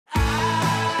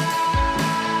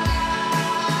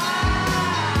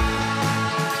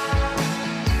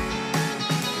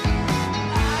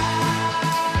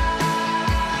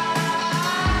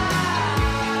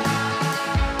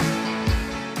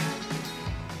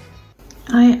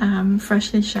I am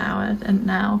freshly showered and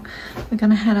now we're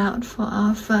gonna head out for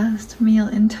our first meal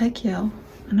in Tokyo,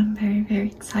 and I'm very, very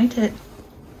excited.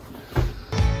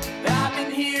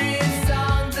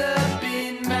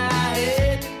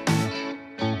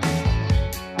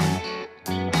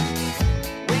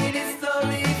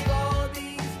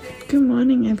 Good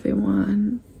morning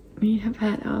everyone. We have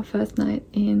had our first night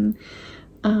in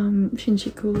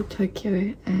Shinjuku,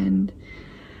 Tokyo, and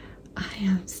I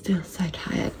am still so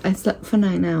tired. I slept for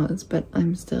 9 hours, but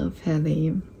I'm still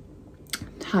fairly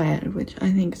tired, which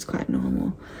I think is quite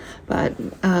normal. But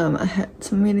I had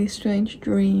some really strange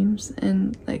dreams,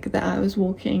 and like that I was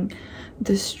walking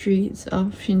the streets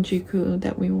of Shinjuku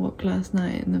that we walked last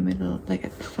night in the middle, like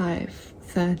at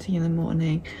 5:30 in the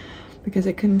morning, because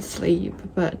I couldn't sleep,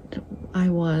 but I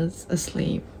was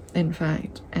asleep in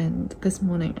fact. And this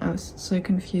morning I was so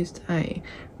confused. I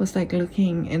was like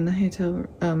looking in the hotel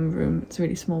room, it's a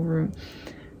really small room,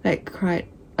 like quite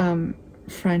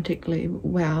frantically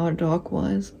where our dog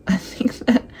was. I think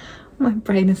that my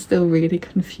brain is still really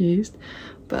confused,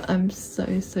 but I'm so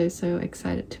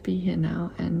excited to be here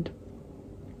now and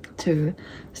to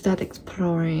start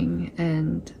exploring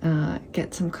and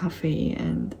get some coffee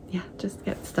and yeah, just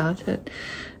get started.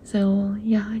 So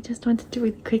yeah, I just wanted to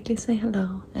really quickly say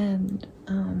hello and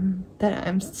that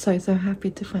I'm so happy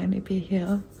to finally be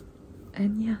here,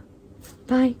 and yeah,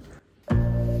 bye.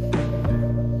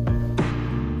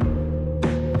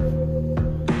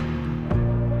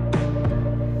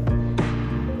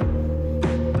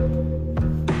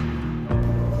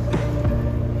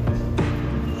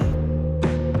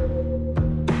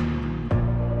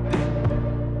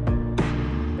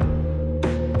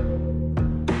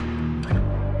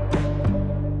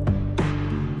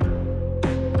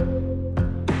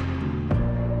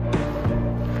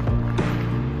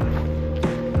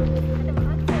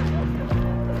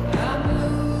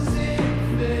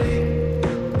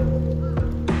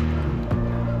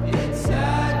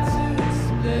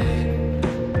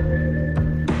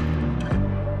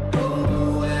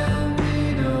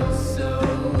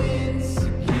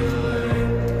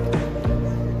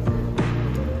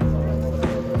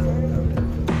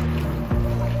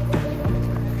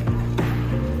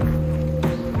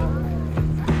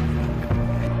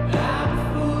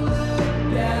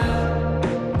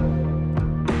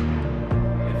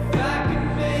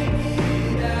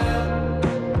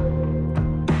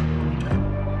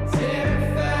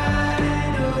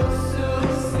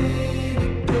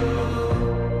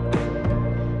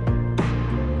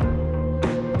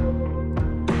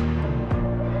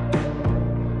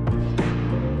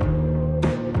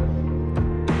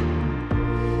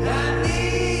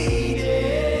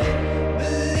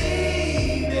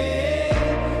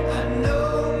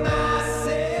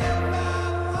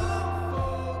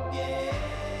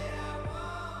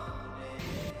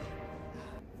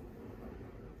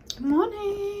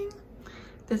 Morning!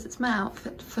 This is my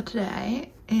outfit for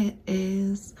today. It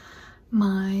is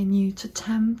my new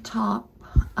tatem top,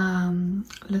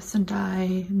 listen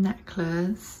dye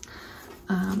necklace,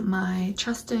 my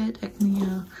trusted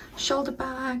agmes shoulder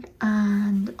bag,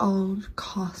 and old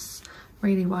COS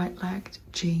really white-legged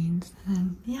jeans.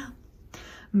 And yeah,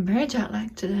 I'm very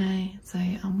jet-lagged today, so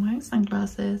I'm wearing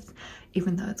sunglasses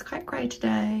even though it's quite grey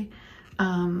today.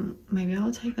 Maybe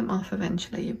I'll take them off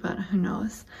eventually, but who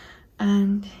knows.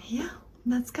 And yeah,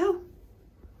 let's go.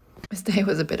 This day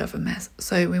was a bit of a mess.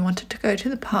 So we wanted to go to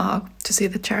the park to see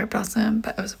the cherry blossom,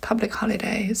 but it was a public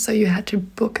holiday, so you had to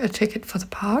book a ticket for the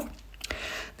park.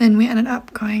 Then we ended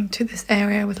up going to this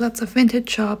area with lots of vintage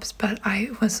shops, but I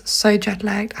was so jet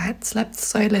lagged. I had slept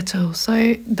so little,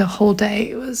 so the whole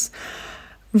day was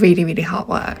really hard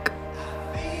work.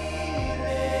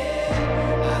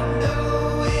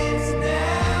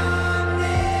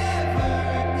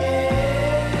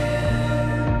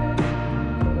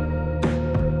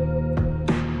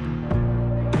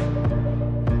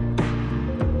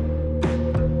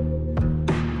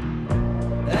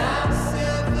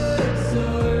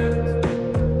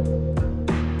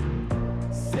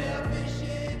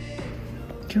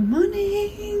 Good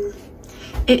morning!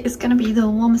 It is gonna be the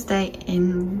warmest day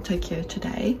in Tokyo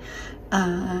today.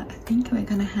 I think we're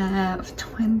gonna have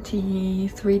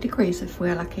 23 degrees if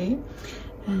we're lucky.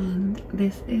 And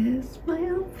this is my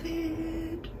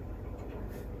outfit.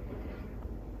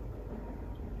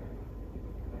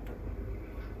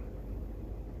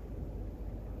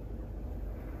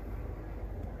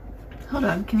 Hold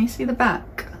on, can you see the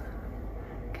back?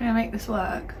 Can I make this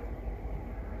work?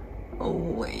 Oh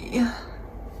wait.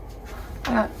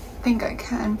 I don't think I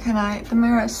can I? The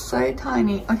mirror is so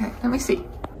tiny. Okay, let me see.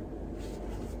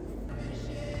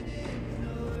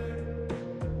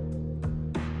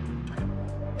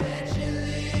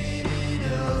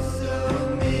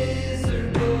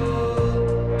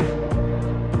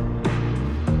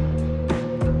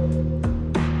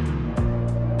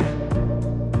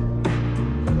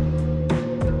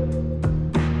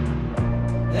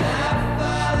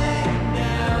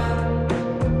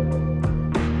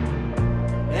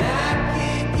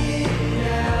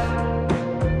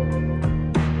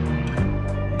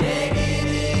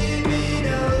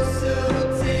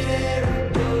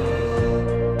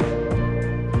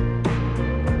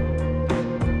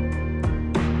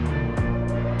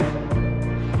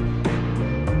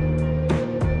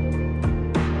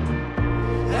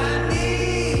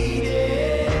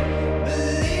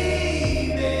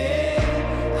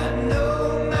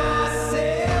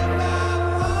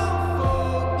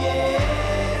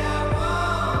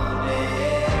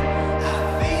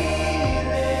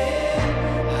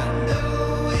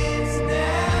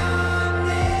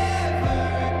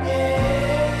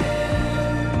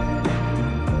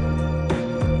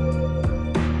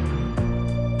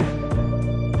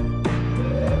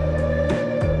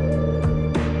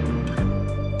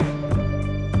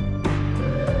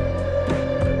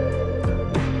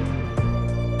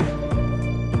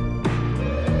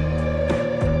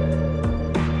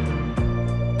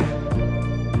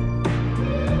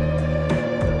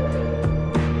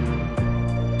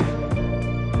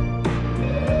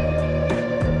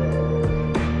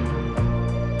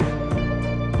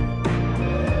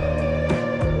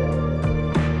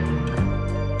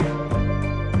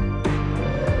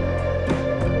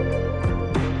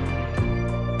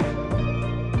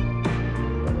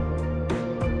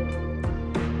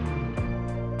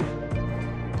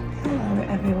 Hello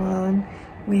everyone,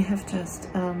 we have just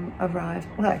arrived,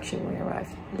 well actually we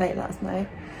arrived late last night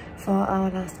for our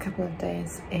last couple of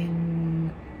days in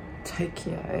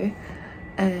Tokyo,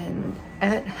 and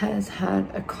Ed has had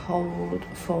a cold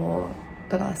for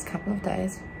the last couple of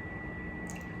days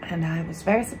and I was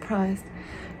very surprised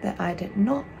that I did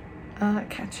not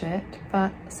catch it,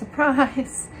 but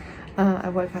surprise, I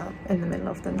woke up in the middle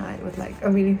of the night with like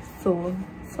a really sore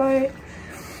throat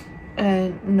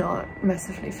and not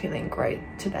massively feeling great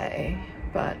today,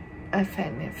 but I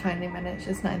finally managed.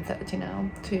 It's 9:30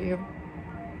 now to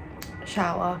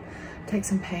shower, take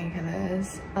some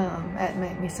painkillers. Ed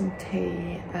made me some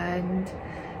tea, and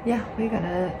yeah, we're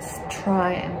gonna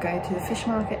try and go to the fish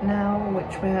market now,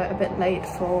 which we're a bit late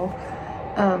for,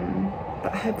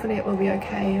 but hopefully it will be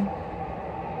okay.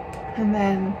 And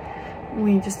then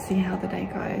we just see how the day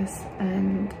goes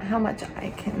and how much I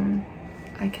can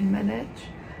manage.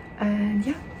 And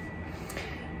yeah,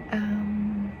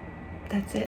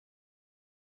 that's it.